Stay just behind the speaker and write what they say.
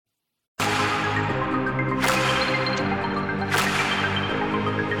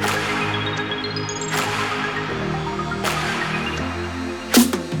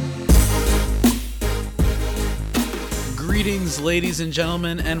Greetings, ladies and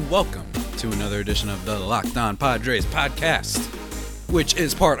gentlemen, and welcome to another edition of the Locked On Padres podcast, which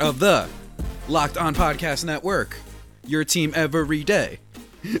is part of the Locked On Podcast Network, your team every day.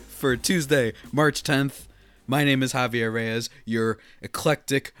 For Tuesday, March 10th, my name is Javier Reyes, your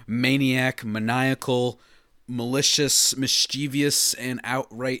eclectic, maniac, maniacal, malicious, mischievous, and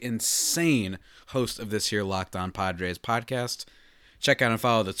outright insane host of this here Locked On Padres podcast. Check out and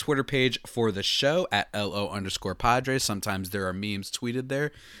follow the Twitter page for the show at LO_Padres. Sometimes there are memes tweeted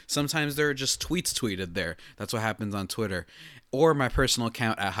there. Sometimes there are just tweets tweeted there. That's what happens on Twitter. Or my personal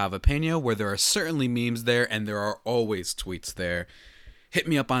account at Javapeno, where there are certainly memes there and there are always tweets there. Hit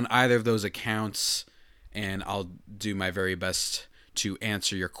me up on either of those accounts and I'll do my very best to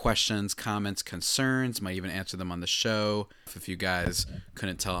answer your questions, comments, concerns. Might even answer them on the show. If you guys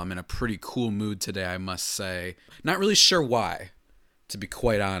couldn't tell, I'm in a pretty cool mood today, I must say. Not really sure why, to be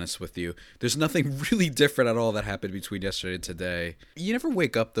quite honest with you. There's nothing really different at all that happened between yesterday and today. You never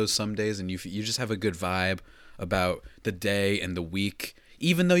wake up those some days and you just have a good vibe about the day and the week,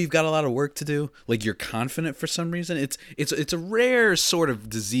 even though you've got a lot of work to do. Like, you're confident for some reason. It's a rare sort of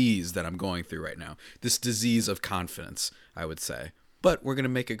disease that I'm going through right now. This disease of confidence, I would say. But we're going to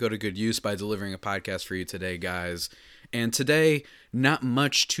make it go to good use by delivering a podcast for you today, guys. And today, not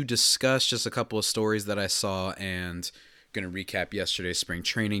much to discuss, just a couple of stories that I saw, and going to recap yesterday's spring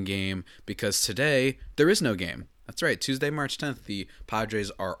training game, because today there is no game. That's right, Tuesday, March 10th, the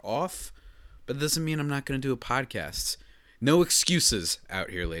Padres are off, but it doesn't mean I'm not going to do a podcast. No excuses out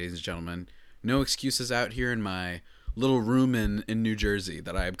here, ladies and gentlemen. No excuses out here in my little room in New Jersey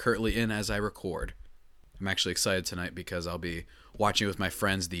that I am currently in as I record. I'm actually excited tonight because I'll be watching with my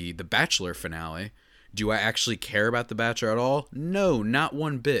friends the Bachelor finale. Do I actually care about The Bachelor at all? No, not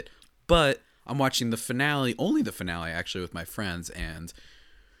one bit. But I'm watching the finale, only the finale actually, with my friends, and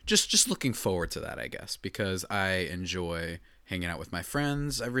just looking forward to that, I guess, because I enjoy hanging out with my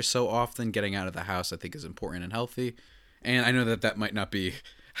friends every so often. Getting out of the house, I think, is important and healthy. And I know that might not be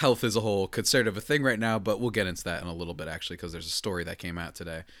health as a whole considered of a thing right now, but we'll get into that in a little bit, actually, because there's a story that came out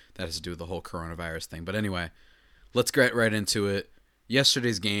today that has to do with the whole coronavirus thing. But anyway, let's get right into it.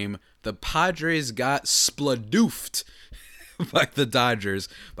 Yesterday's game, the Padres got spladoofed by the Dodgers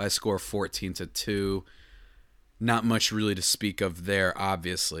by a score of 14-2. Not much really to speak of there,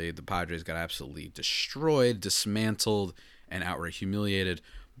 obviously. The Padres got absolutely destroyed, dismantled, and outright humiliated.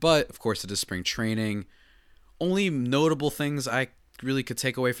 But, of course, it is spring training. Only notable things I really could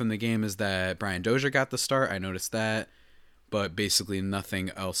take away from the game is that Brian Dozier got the start. I noticed that. But basically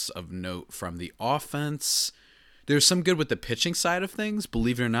nothing else of note from the offense. There's some good with the pitching side of things,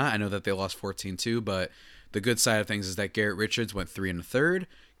 believe it or not. I know that they lost 14-2, but the good side of things is that Garrett Richards went 3 1/3,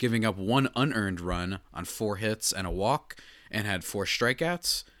 giving up one unearned run on 4 hits and a walk, and had 4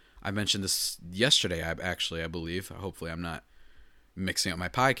 strikeouts. I mentioned this yesterday, I believe. Hopefully I'm not mixing up my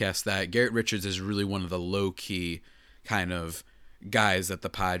podcast, that Garrett Richards is really one of the low-key kind of guys that the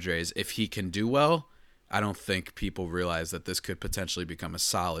Padres, if he can do well, I don't think people realize that this could potentially become a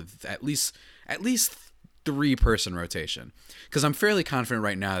solid, at least 3-person rotation. Because I'm fairly confident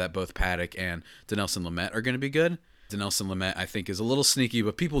right now that both Paddock and Dinelson Lamet are going to be good. Dinelson Lamet, I think, is a little sneaky,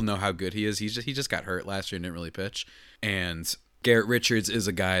 but people know how good he is. He just got hurt last year and didn't really pitch. And Garrett Richards is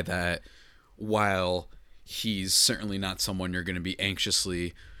a guy that, while he's certainly not someone you're going to be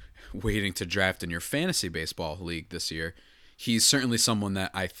anxiously waiting to draft in your fantasy baseball league this year, he's certainly someone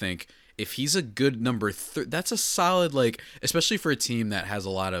that I think, if he's a good number, that's a solid, like, especially for a team that has a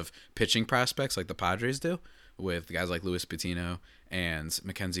lot of pitching prospects like the Padres do, with guys like Luis Patino and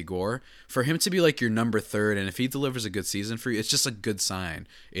Mackenzie Gore. For him to be like your number 3rd, and if he delivers a good season for you, it's just a good sign.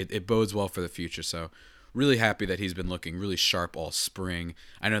 It bodes well for the future. So really happy that he's been looking really sharp all spring.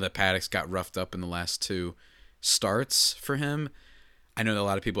 I know that Paddock's got roughed up in the last 2 starts for him. I know that a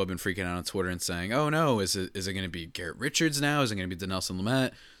lot of people have been freaking out on Twitter and saying, oh no, is it going to be Garrett Richards now? Is it going to be Dinelson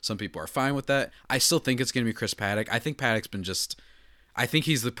Lamet? Some people are fine with that. I still think it's going to be Chris Paddock. I think Paddock's been I think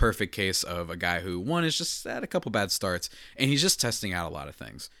he's the perfect case of a guy who, one, is just had a couple bad starts, and he's just testing out a lot of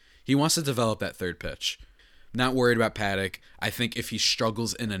things. He wants to develop that 3rd pitch. Not worried about Paddock. I think if he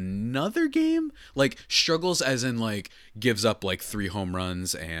struggles in another game, like struggles as in like gives up like 3 home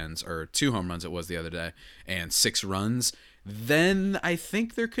runs or 2 home runs it was the other day, and 6 runs, then I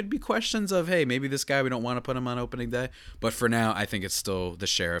think there could be questions of, hey, maybe this guy, we don't want to put him on opening day. But for now, I think it's still the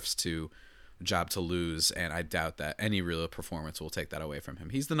Sheriff's job to lose, and I doubt that any real performance will take that away from him.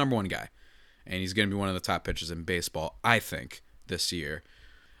 He's the number 1 guy, and he's going to be one of the top pitchers in baseball, I think, this year.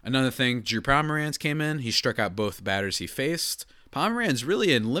 Another thing, Drew Pomeranz came in. He struck out both batters he faced. Pomeranz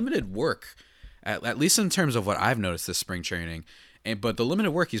really in limited work, at least in terms of what I've noticed this spring training. But the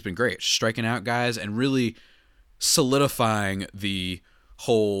limited work, he's been great, striking out guys and really solidifying the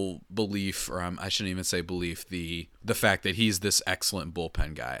whole belief, or I shouldn't even say belief, the fact that he's this excellent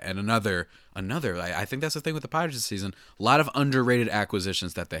bullpen guy. And another, I think that's the thing with the Padres this season, a lot of underrated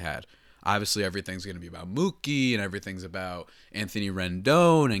acquisitions that they had. Obviously, everything's going to be about Mookie, and everything's about Anthony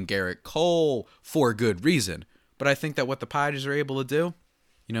Rendon and Garrett Cole for good reason. But I think that what the Padres are able to do,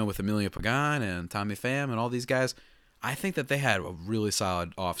 with Emilio Pagan and Tommy Pham and all these guys, I think that they had a really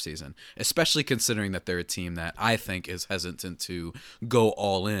solid offseason, especially considering that they're a team that I think is hesitant to go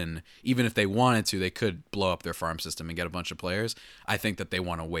all in. Even if they wanted to, they could blow up their farm system and get a bunch of players. I think that they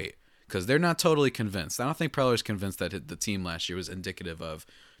want to wait because they're not totally convinced. I don't think Preller's convinced that the team last year was indicative of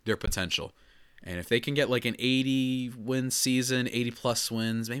their potential. And if they can get like an 80-win season, 80-plus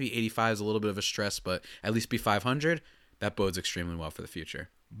wins, maybe 85 is a little bit of a stress, but at least be 500, that bodes extremely well for the future.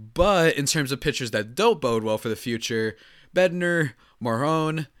 But in terms of pitchers that don't bode well for the future, Bednar,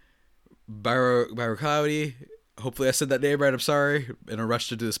 Morejon, Baracloudy, hopefully I said that name right, I'm sorry, in a rush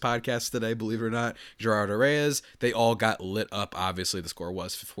to do this podcast today, believe it or not, Gerardo Reyes, they all got lit up. Obviously, the score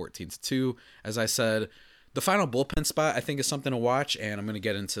was 14-2, as I said. The final bullpen spot, I think, is something to watch, and I'm going to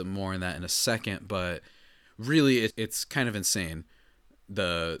get into more on that in a second, but really, it's kind of insane,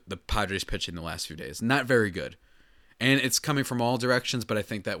 the Padres pitching the last few days. Not very good. And it's coming from all directions, but I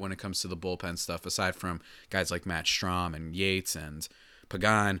think that when it comes to the bullpen stuff, aside from guys like Matt Strahm and Yates and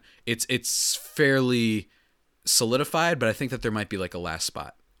Pagan, it's fairly solidified, but I think that there might be like a last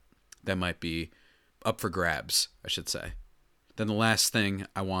spot that might be up for grabs, I should say. Then the last thing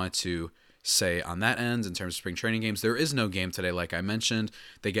I wanted to say on that end in terms of spring training games, there is no game today, like I mentioned.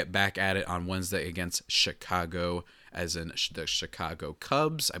 They get back at it on Wednesday against Chicago, as in the Chicago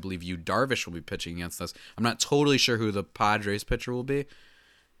Cubs. I believe Yu Darvish will be pitching against us. I'm not totally sure who the Padres pitcher will be.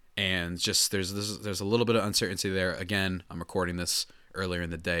 And just there's a little bit of uncertainty there. Again, I'm recording this earlier in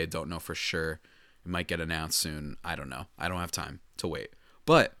the day. Don't know for sure. It might get announced soon. I don't know. I don't have time to wait.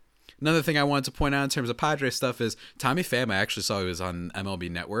 But another thing I wanted to point out in terms of Padres stuff is Tommy Pham. I actually saw he was on MLB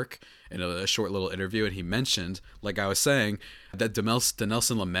Network in a short little interview, and he mentioned, like I was saying, that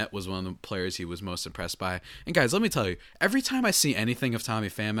Dinelson Lamet was one of the players he was most impressed by. And guys, let me tell you, every time I see anything of Tommy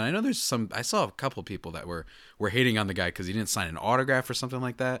Pham, and I know I saw a couple people that were hating on the guy because he didn't sign an autograph or something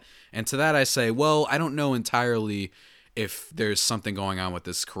like that. And to that I say, well, I don't know entirely if there's something going on with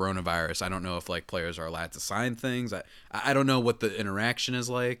this coronavirus. I don't know if like players are allowed to sign things. I don't know what the interaction is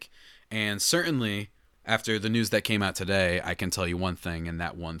like. And certainly after the news that came out today, I can tell you one thing, and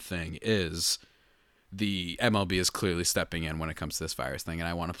that one thing is the MLB is clearly stepping in when it comes to this virus thing. And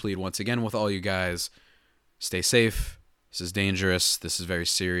I want to plead once again with all you guys, stay safe. This is dangerous. This is very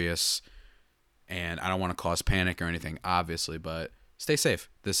serious. And I don't want to cause panic or anything, obviously, but stay safe.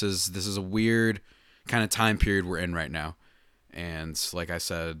 This is a weird kind of time period we're in right now. And like I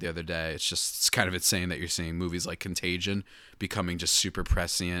said the other day, it's kind of insane that you're seeing movies like Contagion becoming just super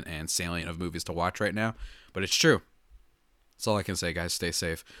prescient and salient of movies to watch right now. But it's true. That's all I can say, guys. Stay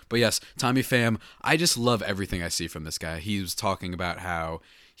safe. But yes, Tommy Pham, I just love everything I see from this guy. He was talking about how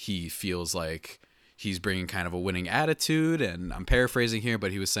he feels like he's bringing kind of a winning attitude, and I'm paraphrasing here,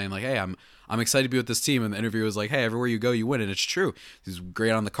 but he was saying like, hey, I'm excited to be with this team. And the interview was like, hey, everywhere you go, you win. And it's true. He's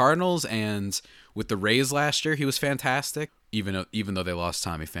great on the Cardinals, and with the Rays last year, he was fantastic. Even though they lost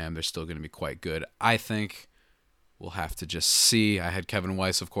Tommy Pham, they're still going to be quite good. I think we'll have to just see. I had Kevin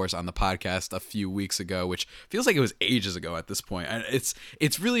Weiss, of course, on the podcast a few weeks ago, which feels like it was ages ago at this point. And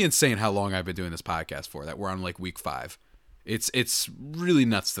it's really insane how long I've been doing this podcast for, that we're on like week 5. It's really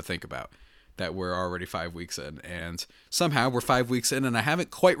nuts to think about that we're already 5 weeks in, and somehow we're 5 weeks in and I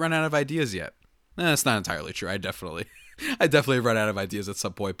haven't quite run out of ideas yet. That's not entirely true. I definitely run out of ideas at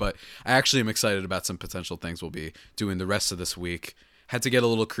some point, but I actually am excited about some potential things we'll be doing the rest of this week. Had to get a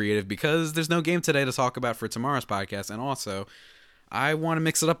little creative because there's no game today to talk about for tomorrow's podcast, and also I want to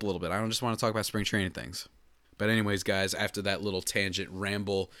mix it up a little bit. I don't just want to talk about spring training things. But anyways, guys, after that little tangent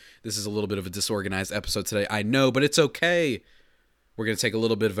ramble, this is a little bit of a disorganized episode today. I know, but it's okay. We're going to take a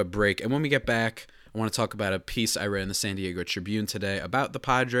little bit of a break, and when we get back, I want to talk about a piece I read in the San Diego Tribune today about the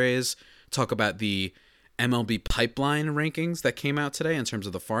Padres, talk about the MLB pipeline rankings that came out today in terms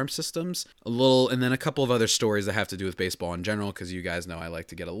of the farm systems, and then a couple of other stories that have to do with baseball in general, because you guys know I like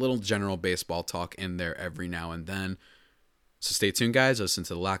to get a little general baseball talk in there every now and then. So stay tuned, guys. Listen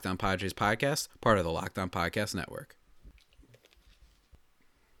to the Locked On Padres podcast, part of the Locked On Podcast Network.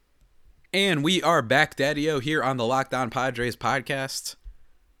 And we are back, Daddy-O, here on the Locked On Padres podcast,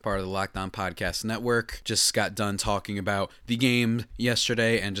 part of the Locked On Podcast Network. Just got done talking about the game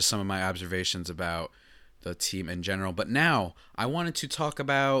yesterday and just some of my observations about the team in general. But now I wanted to talk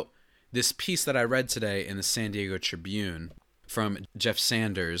about this piece that I read today in the San Diego Tribune from Jeff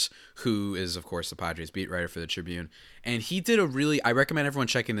Sanders, who is, of course, the Padres beat writer for the Tribune. And he did I recommend everyone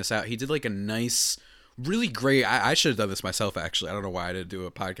checking this out. He did like a nice, really great, I should have done this myself, actually. I don't know why I didn't do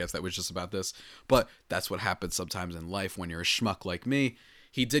a podcast that was just about this, but that's what happens sometimes in life when you're a schmuck like me.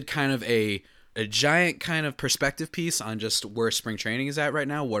 He did kind of a giant kind of perspective piece on just where spring training is at right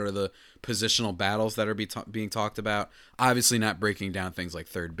now. What are the positional battles that are being talked about? Obviously not breaking down things like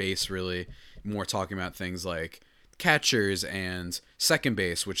third base, really. More talking about things like catchers and second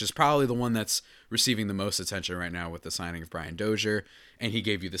base, which is probably the one that's receiving the most attention right now with the signing of Brian Dozier. And he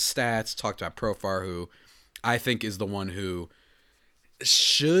gave you the stats, talked about Profar, who I think is the one who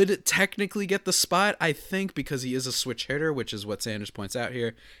should technically get the spot, I think, because he is a switch hitter, which is what Sanders points out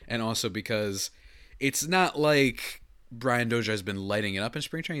here, and also because it's not like Brian Dozier has been lighting it up in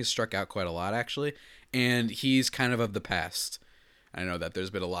spring training. He's struck out quite a lot, actually, and he's kind of the past. I know that there's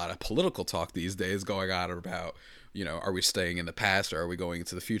been a lot of political talk these days going on about, are we staying in the past or are we going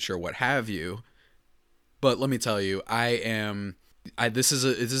into the future, what have you. But let me tell you, this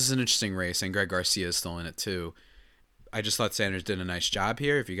is an interesting race, and Greg Garcia is still in it too. I just thought Sanders did a nice job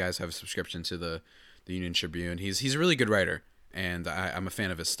here. If you guys have a subscription to the Union Tribune, he's a really good writer, and I'm a fan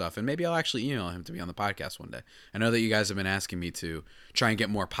of his stuff. And maybe I'll actually email him to be on the podcast one day. I know that you guys have been asking me to try and get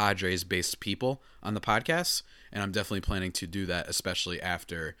more Padres-based people on the podcast, and I'm definitely planning to do that, especially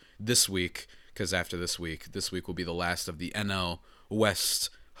after this week, because after this week will be the last of the NL West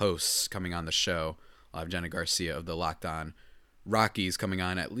hosts coming on the show. I'll have Jenna Garcia of the Locked On Rockies coming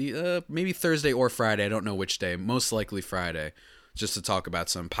on at least maybe Thursday or Friday. I don't know which day. Most likely Friday, just to talk about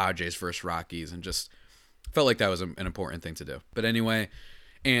some Padres versus Rockies, and just felt like that was an important thing to do. But anyway,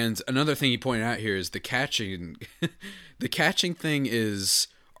 and another thing he pointed out here is the catching. The catching thing is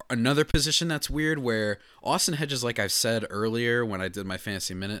another position that's weird, where Austin Hedges, like I've said earlier when I did my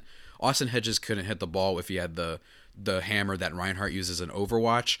Fantasy Minute, Austin Hedges couldn't hit the ball if he had the hammer that Reinhardt uses in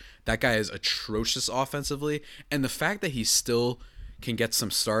Overwatch. That guy is atrocious offensively, and the fact that he still can get some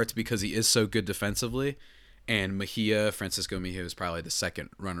starts because he is so good defensively, and Francisco Mejia is probably the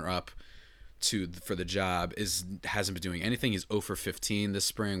second runner-up for the job, hasn't been doing anything. He's 0 for 15 this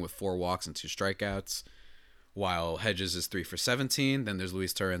spring with 4 walks and 2 strikeouts, while Hedges is 3 for 17. Then there's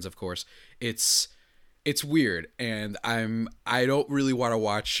Luis Torrens, of course. It's weird, and I don't really want to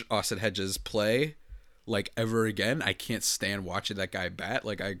watch Austin Hedges play like ever again. I can't stand watching that guy bat.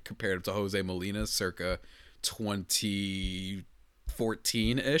 Like, I compared him to Jose Molina circa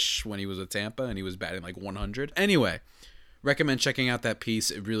 2014-ish when he was with Tampa and he was batting like 100. Anyway, recommend checking out that piece.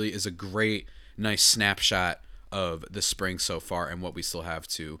 It really is a great, nice snapshot of the spring so far and what we still have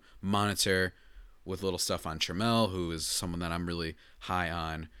to monitor, with little stuff on Trammell, who is someone that I'm really high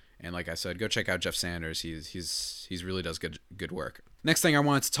on. And like I said, go check out Jeff Sanders. He's really does good work. Next thing I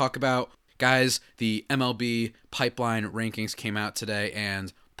wanted to talk about, guys, the MLB pipeline rankings came out today,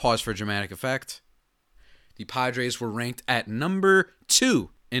 and pause for dramatic effect. The Padres were ranked at number 2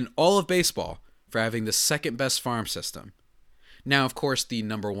 in all of baseball for having the second best farm system. Now, of course, the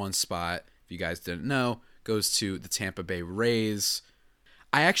number 1 spot, if you guys didn't know, goes to the Tampa Bay Rays.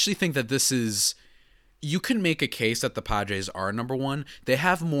 I actually think that you can make a case that the Padres are number 1. They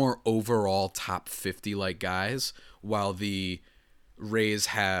have more overall top 50 like guys, while the Rays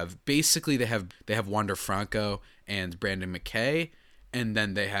have Wander Franco and Brandon McKay, and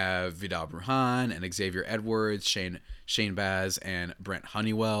then they have Vidal Brujan and Xavier Edwards, Shane Baz, and Brent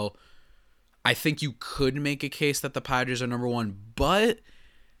Honeywell. I think you could make a case that the Padres are number 1, but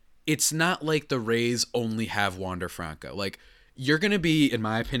it's not like the Rays only have Wander Franco. Like, you're going to be, in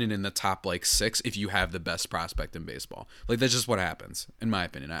my opinion, in the top 6 if you have the best prospect in baseball. Like, that's just what happens, in my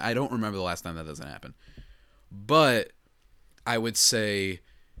opinion. I don't remember the last time that doesn't happen. But I would say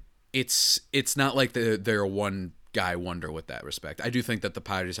it's not like they're a one-guy wonder with that respect. I do think that the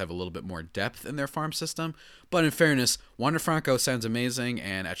Padres have a little bit more depth in their farm system. But in fairness, Wander Franco sounds amazing.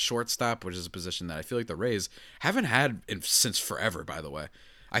 And at shortstop, which is a position that I feel like the Rays haven't had since forever, by the way.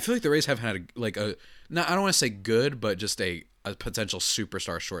 I feel like the Rays haven't had I don't want to say good, but just a potential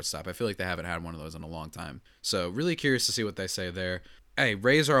superstar shortstop. I feel like they haven't had one of those in a long time. So really curious to see what they say there. Hey,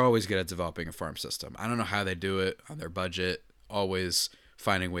 Rays are always good at developing a farm system. I don't know how they do it on their budget, always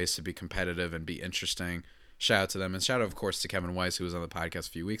finding ways to be competitive and be interesting. Shout out to them. And shout out, of course, to Kevin Weiss, who was on the podcast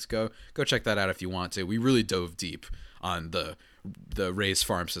a few weeks ago. Go check that out if you want to. We really dove deep on the Rays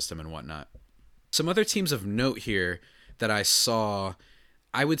farm system and whatnot. Some other teams of note here that I saw,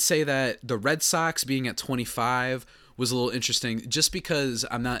 I would say that the Red Sox being at 25 was a little interesting, just because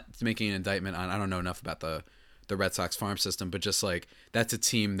I'm not making an indictment on, I don't know enough about the Red Sox farm system, but just like, that's a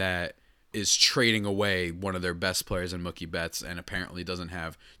team that is trading away one of their best players in Mookie Betts, and apparently doesn't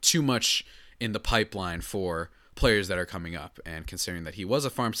have too much in the pipeline for players that are coming up. And considering that he was a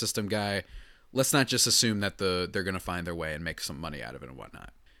farm system guy, let's not just assume that they're going to find their way and make some money out of it and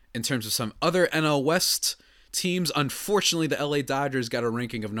whatnot. In terms of some other NL West teams, unfortunately, the LA Dodgers got a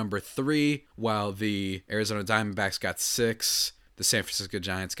ranking of number 3, while the Arizona Diamondbacks got 6, the San Francisco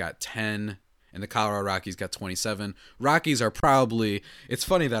Giants got 10, and the Colorado Rockies got 27. Rockies are probably, it's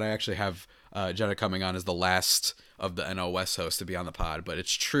funny that I actually have Jenna coming on as the last of the NL West hosts to be on the pod, but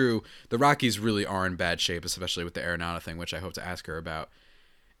it's true. The Rockies really are in bad shape, especially with the Arenado thing, which I hope to ask her about.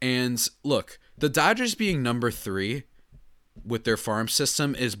 And look, the Dodgers being number 3 with their farm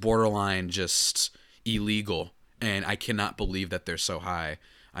system is borderline just illegal, and I cannot believe that they're so high.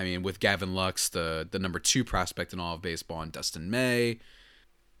 I mean, with Gavin Lux, the number 2 prospect in all of baseball, and Dustin May,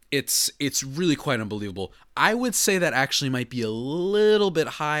 it's really quite unbelievable. I would say that actually might be a little bit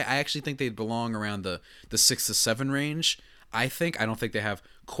high. I actually think they belong around the 6 to 7 range. I don't think they have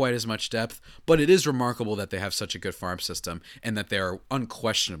quite as much depth, but it is remarkable that they have such a good farm system and that they are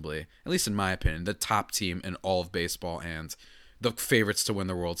unquestionably, at least in my opinion, the top team in all of baseball and the favorites to win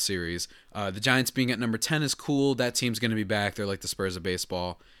the World Series. The Giants being at number 10 is cool. That team's going to be back. They're like the Spurs of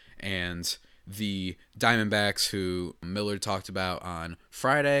baseball. And the Diamondbacks, who Millard talked about on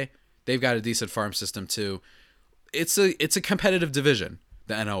Friday, they've got a decent farm system too. It's a competitive division,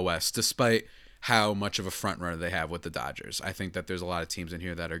 the NL West, despite how much of a front runner they have with the Dodgers. I think that there's a lot of teams in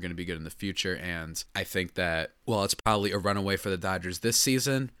here that are going to be good in the future, and I think that, while it's probably a runaway for the Dodgers this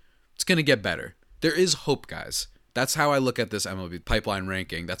season, it's going to get better. There is hope, guys. That's how I look at this MLB pipeline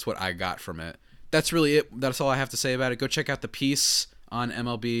ranking. That's what I got from it. That's really it. That's all I have to say about it. Go check out the piece on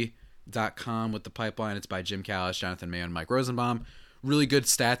MLB.com with the pipeline. It's by Jim Callis, Jonathan Mayo, and Mike Rosenbaum. Really good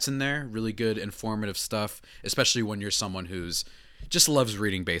stats in there. Really good informative stuff, especially when you're someone who's just loves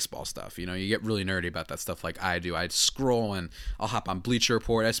reading baseball stuff. You know, you get really nerdy about that stuff like I do. I scroll and I'll hop on Bleacher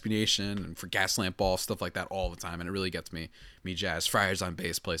Report, SB Nation, and for Gaslamp Ball, stuff like that all the time, and it really gets me jazzed. Friars on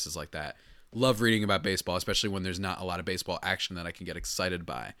Base, places like that. Love reading about baseball, especially when there's not a lot of baseball action that I can get excited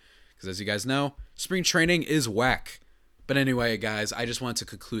by. Because as you guys know, spring training is whack. But anyway, guys, I just wanted to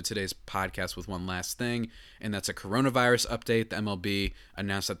conclude today's podcast with one last thing, and that's a coronavirus update. The MLB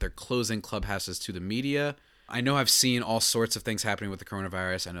announced that they're closing clubhouses to the media. I know I've seen all sorts of things happening with the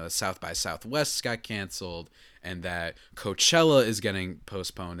coronavirus. I know that South by Southwest got canceled and that Coachella is getting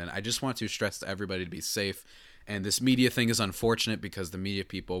postponed. And I just want to stress to everybody to be safe. And this media thing is unfortunate because the media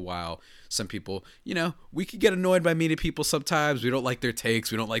people, while some people, you know, we could get annoyed by media people sometimes. We don't like their takes.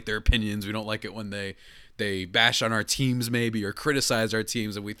 We don't like their opinions. We don't like it when they bash on our teams maybe or criticize our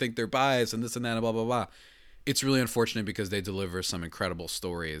teams and we think they're biased and this and that and blah, blah, blah. It's really unfortunate because they deliver some incredible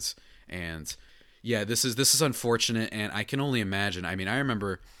stories. And yeah, this is unfortunate, and I can only imagine. I mean, I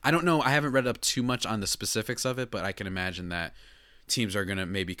remember, I don't know, I haven't read up too much on the specifics of it, but I can imagine that teams are going to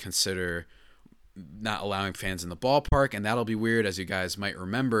maybe consider not allowing fans in the ballpark, and that'll be weird. As you guys might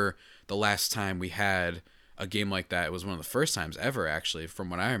remember, the last time we had a game like that, it was one of the first times ever, actually,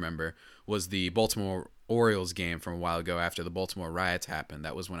 from what I remember, was the Baltimore Orioles game from a while ago after the Baltimore riots happened.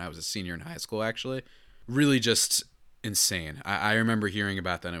 That was when I was a senior in high school, actually. Really just insane. I remember hearing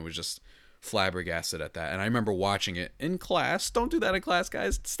about that, and it was just flabbergasted at that. And I remember watching it in class. Don't do that in class,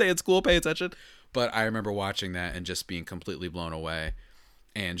 guys. Stay at school, pay attention. But I remember watching that and just being completely blown away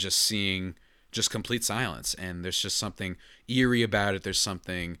and just seeing just complete silence. And there's just something eerie about it. There's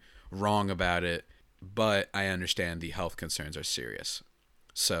something wrong about it. But I understand the health concerns are serious.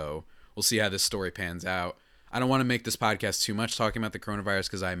 So we'll see how this story pans out. I don't want to make this podcast too much talking about the coronavirus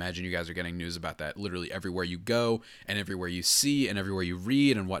because I imagine you guys are getting news about that literally everywhere you go and everywhere you see and everywhere you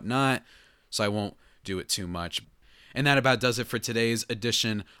read and whatnot. So I won't do it too much. And that about does it for today's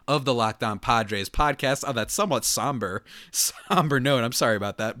edition of the Locked On Padres podcast. On that somewhat somber note, I'm sorry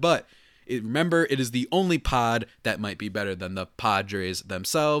about that. But remember, it is the only pod that might be better than the Padres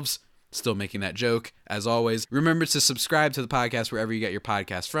themselves. Still making that joke, as always. Remember to subscribe to the podcast wherever you get your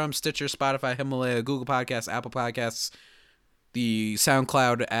podcast from. Stitcher, Spotify, Himalaya, Google Podcasts, Apple Podcasts, the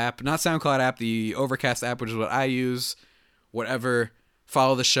SoundCloud app. Not SoundCloud app, the Overcast app, which is what I use. Whatever.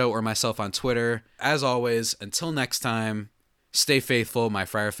 Follow the show or myself on Twitter. As always, until next time, stay faithful, my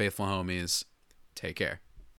Friar Faithful homies. Take care.